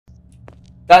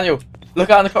Daniel, look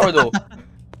out in the corridor.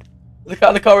 Look out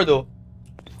in the corridor.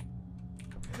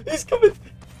 He's coming.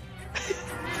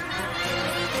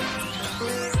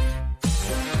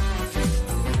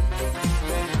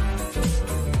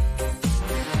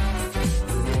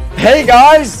 Hey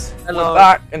guys! Hello. We're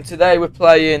back, and today we're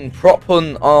playing Prop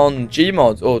Hunt on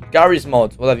GMOD, or Gary's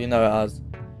Mod, whatever you know it as.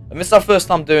 And this is our first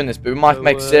time doing this, but we might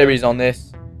make a series on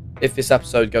this if this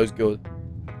episode goes good.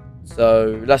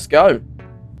 So, let's go.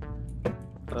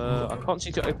 I can't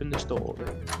seem to open this door.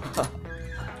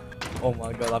 Oh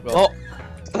my god, I've got...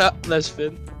 Oh! There's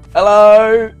Finn.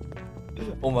 Hello!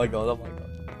 Oh my god, oh my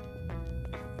god.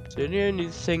 So the only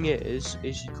thing is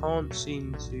you can't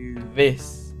seem to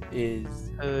This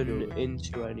is turn good.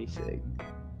 into anything.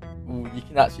 Ooh, you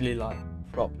can actually, like,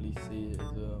 properly see it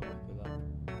as well. Look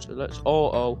at that. So let's...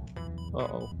 Uh-oh.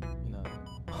 You know.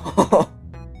 Oh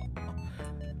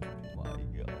my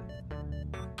god.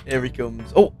 Here he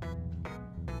comes. Oh!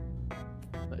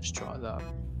 Let's try that.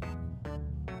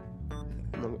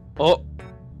 Oh!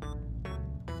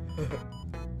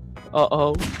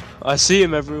 Uh-oh. I see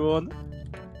him, everyone.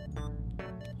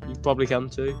 You probably can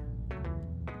too.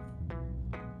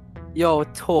 Yo,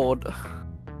 Toad.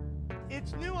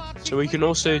 So we can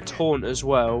also taunt as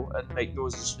well and make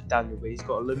noises for Daniel, but he's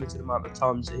got a limited amount of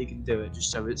times that he can do it, just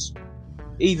so it's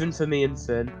even for me and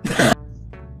Finn.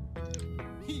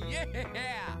 Yeah!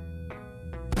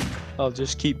 I'll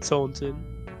just keep taunting.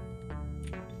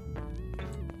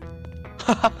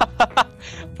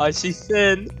 I see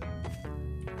Finn.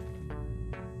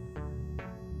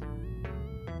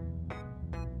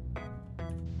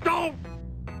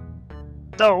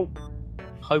 No!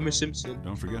 Homer Simpson.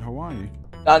 Don't forget Hawaii.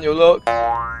 Daniel, look.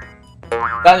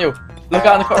 Daniel, look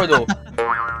out in the corridor.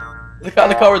 Look out in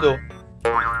the corridor.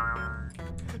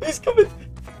 He's coming.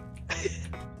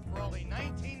 For only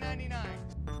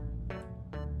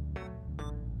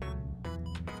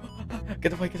 $19.99.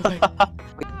 Get away, get away.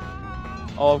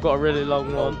 Oh, I've got a really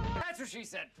long one. That's what she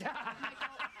said.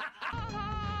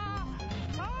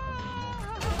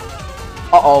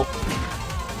 Uh-oh.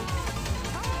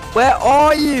 Where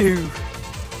are you?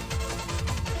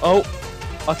 Oh,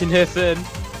 I can hear Finn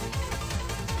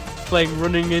playing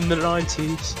Running in the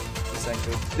 90s. This ain't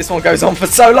good. This one goes on for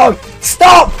so long.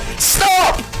 Stop!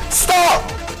 Stop! Stop!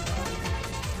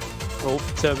 Oh,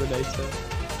 Terminator.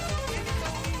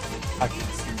 I can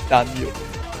see Daniel.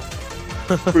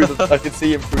 I can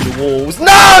see him through the walls. No!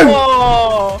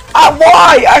 Oh!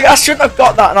 Why? I shouldn't have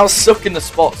got that, and I was stuck in the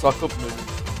spot, so I couldn't move.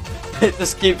 It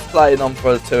just keeps playing on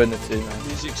for a 2 and a 2, man.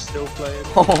 Music's still playing.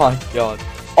 Oh my god.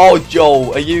 Oh,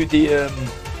 Joel, are you the, Are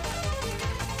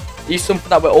you something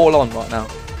that we're all on right now?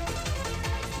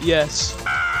 Yes.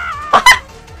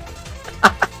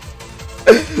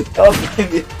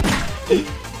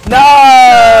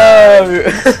 No!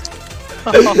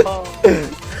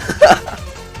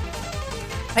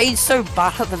 He's so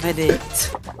bad at the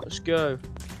minute. Let's go.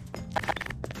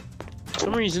 For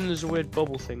some reason there's a weird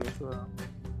bubble thing as well.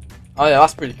 Oh yeah,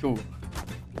 that's pretty cool.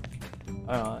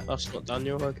 Alright. That's not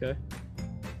Daniel, okay.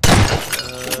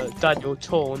 Daniel,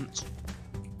 taunt.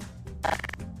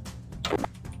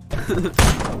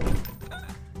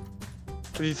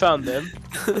 Have you found him?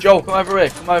 Joel, come over here,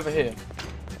 come over here.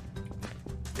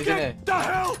 He's in here. The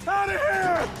hell out of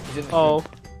here! He's in here. Oh,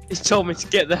 he's told me to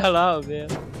get the hell out of here.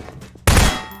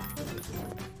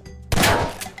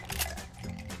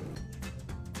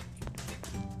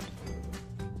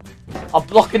 I'm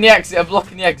blocking the exit, I'm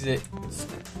blocking the exit. It's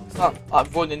not,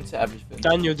 I've run into everything.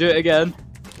 Daniel, do it again.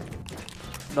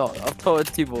 No, I've told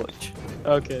too much.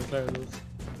 Okay, fair enough.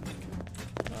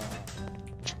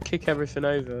 Kick everything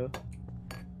over.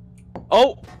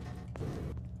 Oh!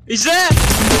 He's there!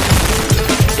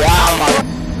 Wow,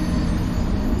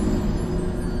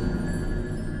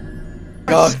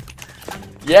 God.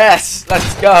 Yes,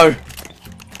 let's go.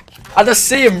 I just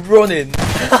see him running.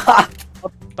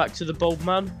 Back to the bold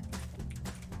man.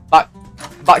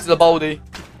 Back to the baldy.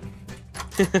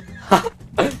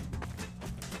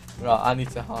 Right, I need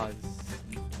to hide.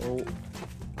 Oh.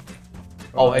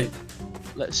 Oh, Right. hey.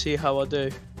 Let's see how I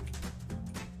do.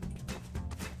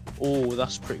 Oh,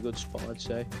 that's a pretty good spot, I'd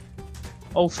say.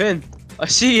 Oh, Finn, I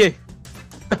see you.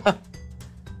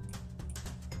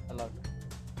 Hello.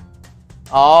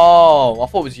 Oh, I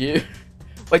thought it was you.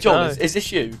 Wait, Joel, No. is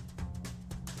this you?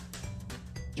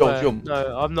 Joel, Where? jump.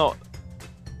 No, I'm not.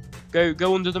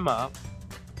 Go under the map.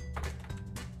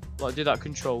 Like, do that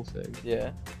control thing.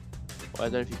 Yeah. Well, I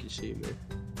don't know if you can see me.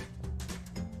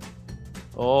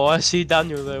 Oh, I see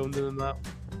Daniel there under the map.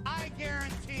 I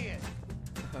guarantee it.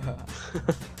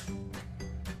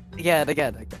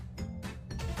 Again.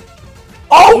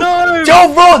 Oh! No!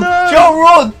 Joel, run! No! Joel,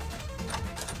 run!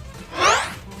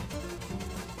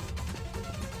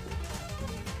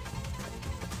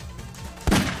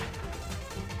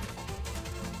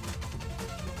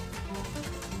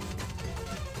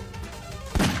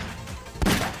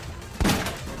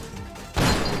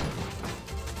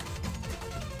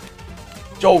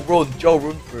 Joel, run. Joel,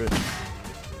 run for it.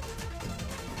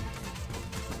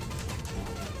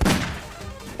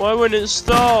 Why wouldn't it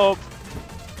stop?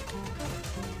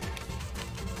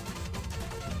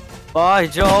 Bye,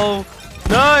 Joel.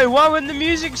 No, why wouldn't the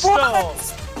music stop?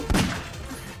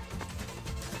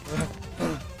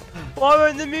 Why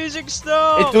won't the music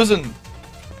stop? It doesn't.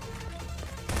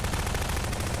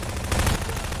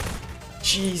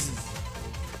 Jesus.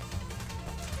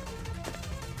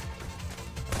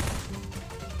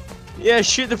 Yeah,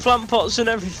 shoot the plant pots and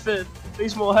everything.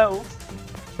 Needs more health.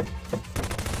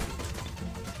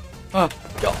 Oh,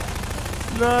 God.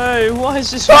 No, why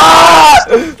is this? Ah!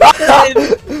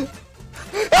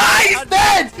 Ah, he's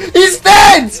dead! He's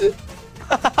dead!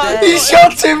 He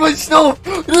shot too much stuff!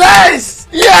 Less!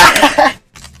 Yeah!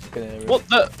 What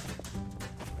the?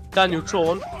 Daniel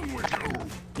Torn.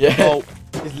 Yeah. Oh.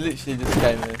 He's literally just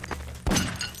came in.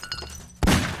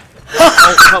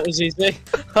 Oh, that was easy.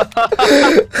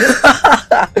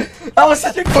 That was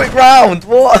such a quick round.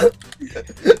 What?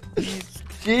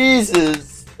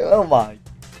 Jesus. Oh my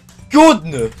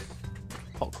goodness.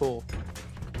 Hot core.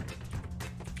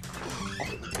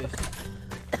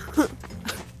 Ooh,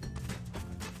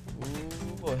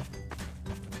 boy.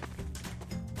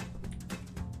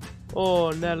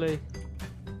 Oh, Nelly.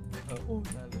 Oh,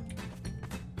 Nelly.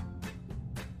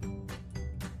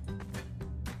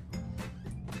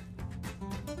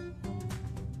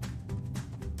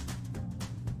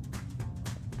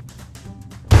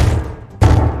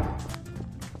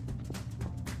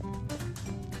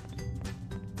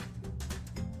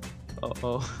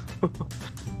 Uh-oh.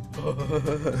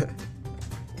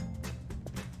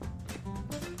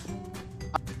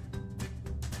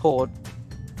 Horde.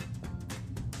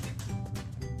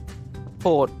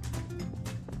 Horde.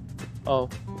 Oh.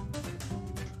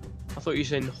 I thought you were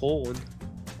saying horn.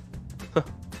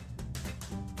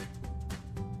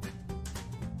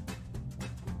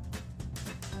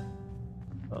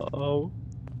 Uh-oh.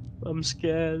 I'm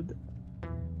scared.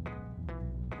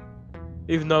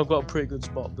 Even though I've got a pretty good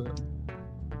spot, but...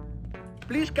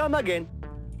 Please come again.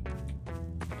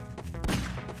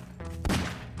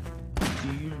 Do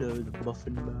you know the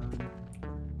Muffin Man?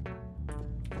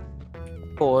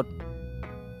 Horde.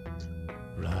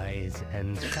 Rise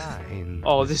and shine.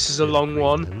 Oh, this is a long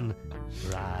one.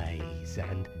 Rise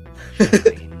and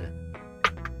shine.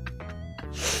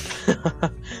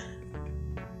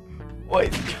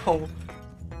 Wait, no.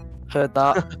 Heard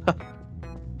that.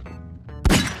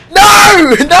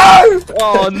 No! No!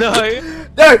 Oh no!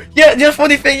 No! Yeah, the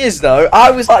funny thing is though, I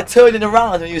was like turning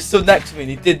around and he was stood next to me and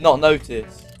he did not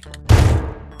notice.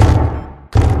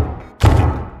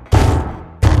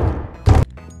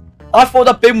 I thought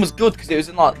that bin was good because it was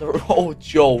in like the... Oh,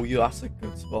 Joel, that's a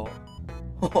good spot.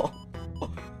 No!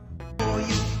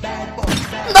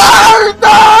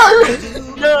 No!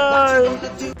 No!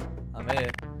 I'm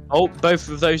here. Oh, both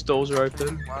of those doors are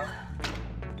open.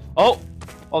 Oh!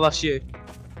 Oh, that's you.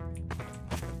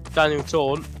 Daniel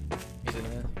Torn. He's in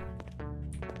there.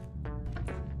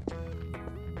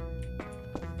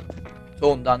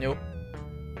 Taunt, Daniel.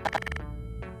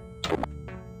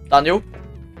 Daniel?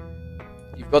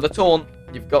 You've got to taunt.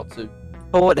 You've got to.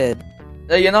 Haunted.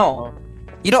 There you know.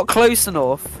 You're not close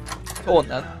enough. Taunt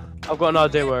then. I've got an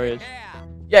idea where he is.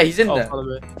 Yeah, he's in Oh, there. follow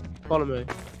me. Follow me.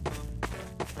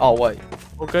 Oh, wait.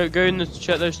 Well, go in and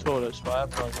check those toilets, right? I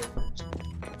have no idea.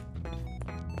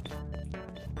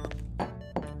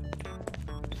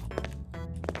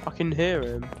 I can hear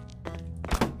him.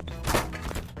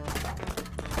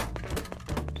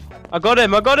 I got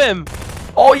him! I got him!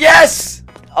 Oh, yes!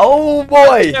 Oh,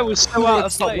 boy! That chair was so out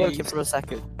of Stop working place. for a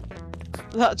second.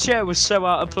 That chair was so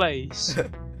out of place.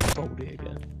 Hold it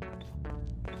again.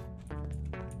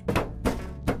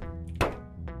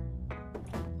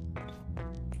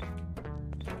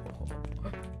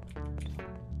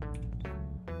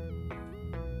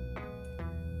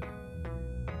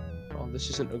 Oh, this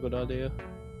isn't a good idea.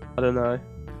 I don't know.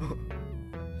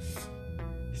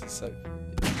 This is so funny.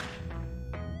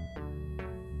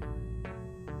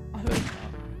 I heard that.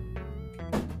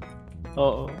 Uh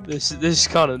oh, this is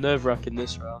kind of nerve-wracking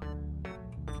this round.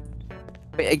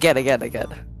 Wait, again.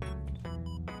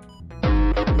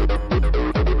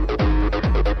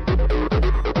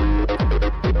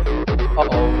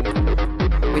 Uh-oh.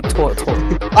 Wait, taunt.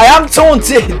 I am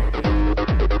taunting!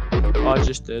 I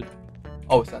just did.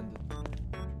 Oh, it's ended.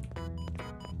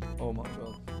 Oh my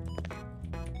god.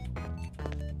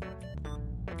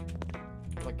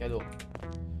 If I get up.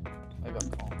 Maybe I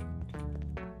can't.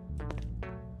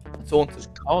 I taunted.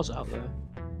 Cars out there.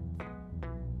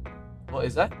 What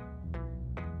is that?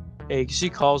 Yeah, you can see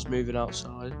cars moving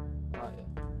outside. Ah, yeah.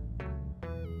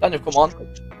 Daniel, come on.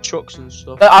 trucks and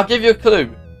stuff. I'll give you a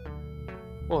clue.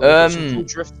 Well, there's some cool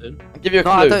drifting. I'll give you a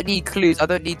No, clue. I don't need clues. I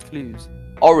don't need clues.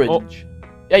 Orange.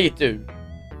 Yeah, you do.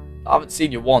 I haven't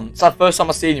seen you once. The first time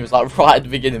I seen you was like right at the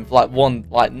beginning for like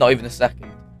not even a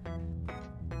second.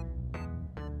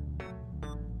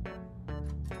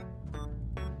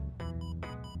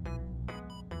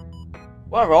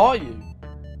 Where are you?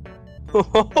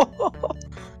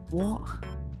 What?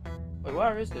 Wait,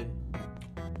 where is he?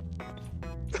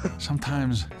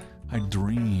 Sometimes I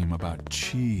dream about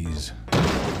cheese.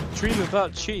 Dream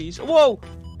about cheese. Whoa!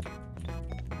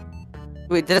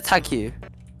 Wait, did it tag you?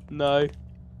 No.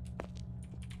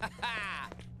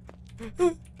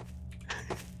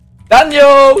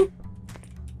 Daniel!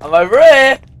 I'm over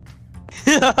here!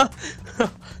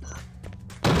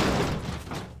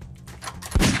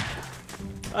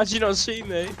 How'd you not see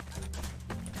me?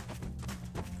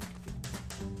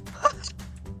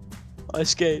 I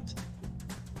escaped.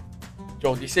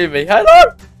 John, do you see me?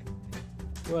 Hello!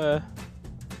 Where?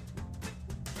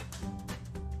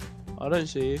 I don't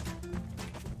see you.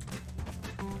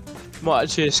 Might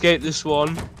actually escape this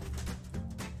one.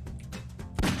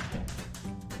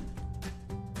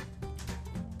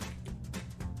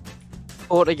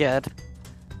 Fought again.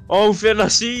 Oh, Finn, I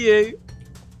see you.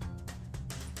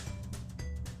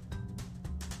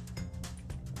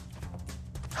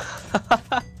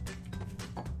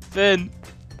 Finn.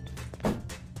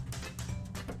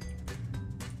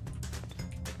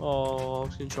 Oh, I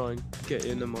was gonna try and get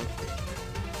in the mud.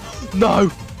 No!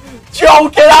 Joel,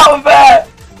 get out of there!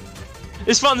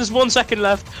 It's fine, there's 1 second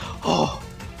left. Oh,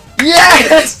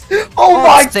 Yes! Oh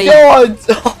my Steve. god!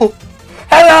 Oh.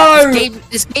 Hello!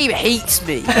 This game hates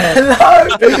me. Hello!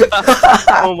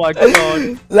 oh my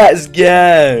god. Let's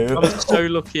go! I'm so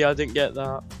lucky I didn't get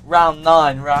that. Round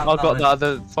 9, round I 9. got that at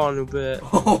the final bit.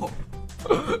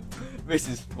 This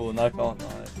is fun, I can't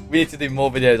lie. We need to do more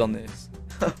videos on this.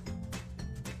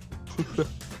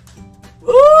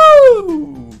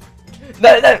 Woo!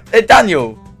 No,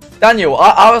 Daniel,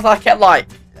 I was like, kept like,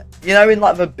 you know, in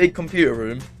like the big computer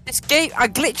room. This game, I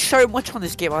glitch so much on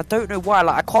this game. I don't know why.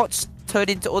 Like, I can't turn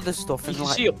into other stuff. You And can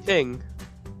like, see your ping.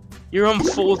 You're on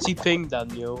 40 ping,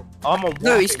 Daniel. I'm on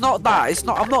no, one it's ping. not that. It's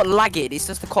not. I'm not lagging. It's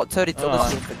just I can't turn into other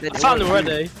stuff. And then I found it it won't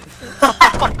already.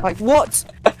 move. Like what?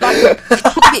 Like,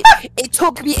 it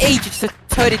took me ages to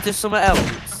turn into someone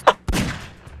else.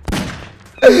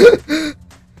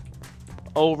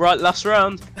 Oh, right, last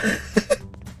round.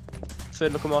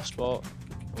 Finn, look at my spot.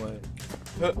 Wait.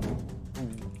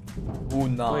 Ooh,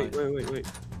 nice. Wait.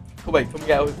 Come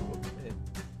get over.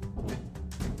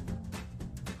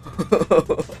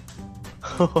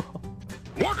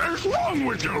 What is wrong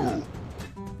with you?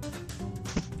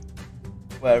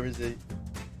 Where is he?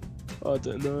 I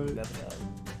don't know. Never know.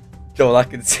 Joel, I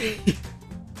can see.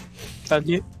 Can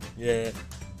you? Yeah.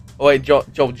 Oh wait,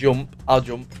 Joel, jump. I'll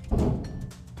jump.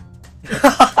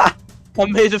 I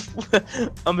made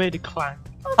a clang.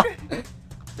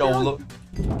 Joel, look.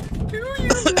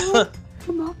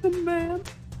 Nothing, man.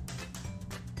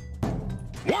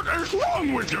 What is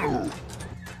wrong with you?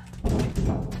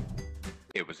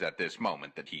 It was at this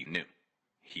moment that he knew.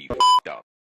 He f***ed up.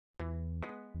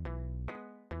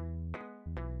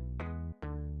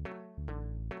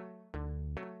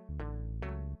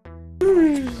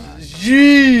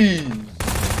 Jeez.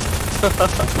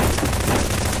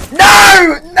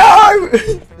 No! No!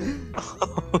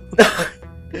 No!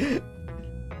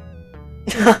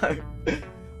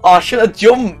 Oh, I should have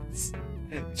jumped.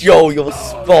 Joel, your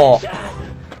spot.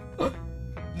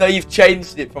 No, you've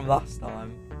changed it from last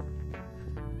time.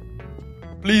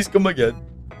 Please come again.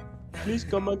 Please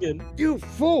come again. You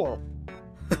fool!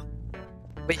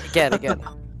 Wait, again.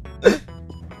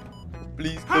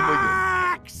 Please come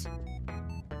again.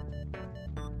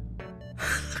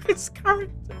 It's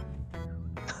character.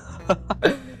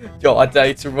 Joel, I dare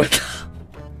you to run.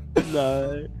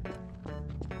 No.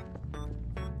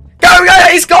 Go!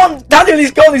 He's gone! Daniel,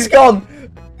 he's gone!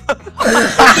 No,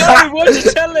 why did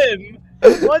you tell him?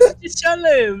 Why did you tell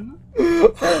him?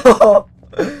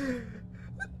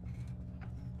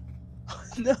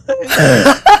 No.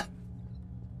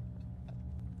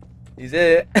 He's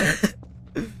here.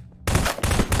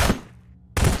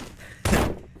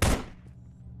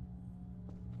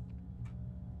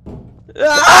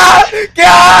 Ah!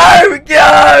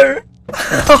 Go!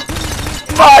 Oh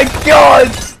my god!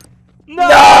 No!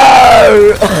 No!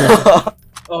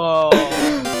 Oh.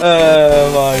 Oh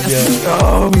my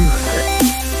god. No.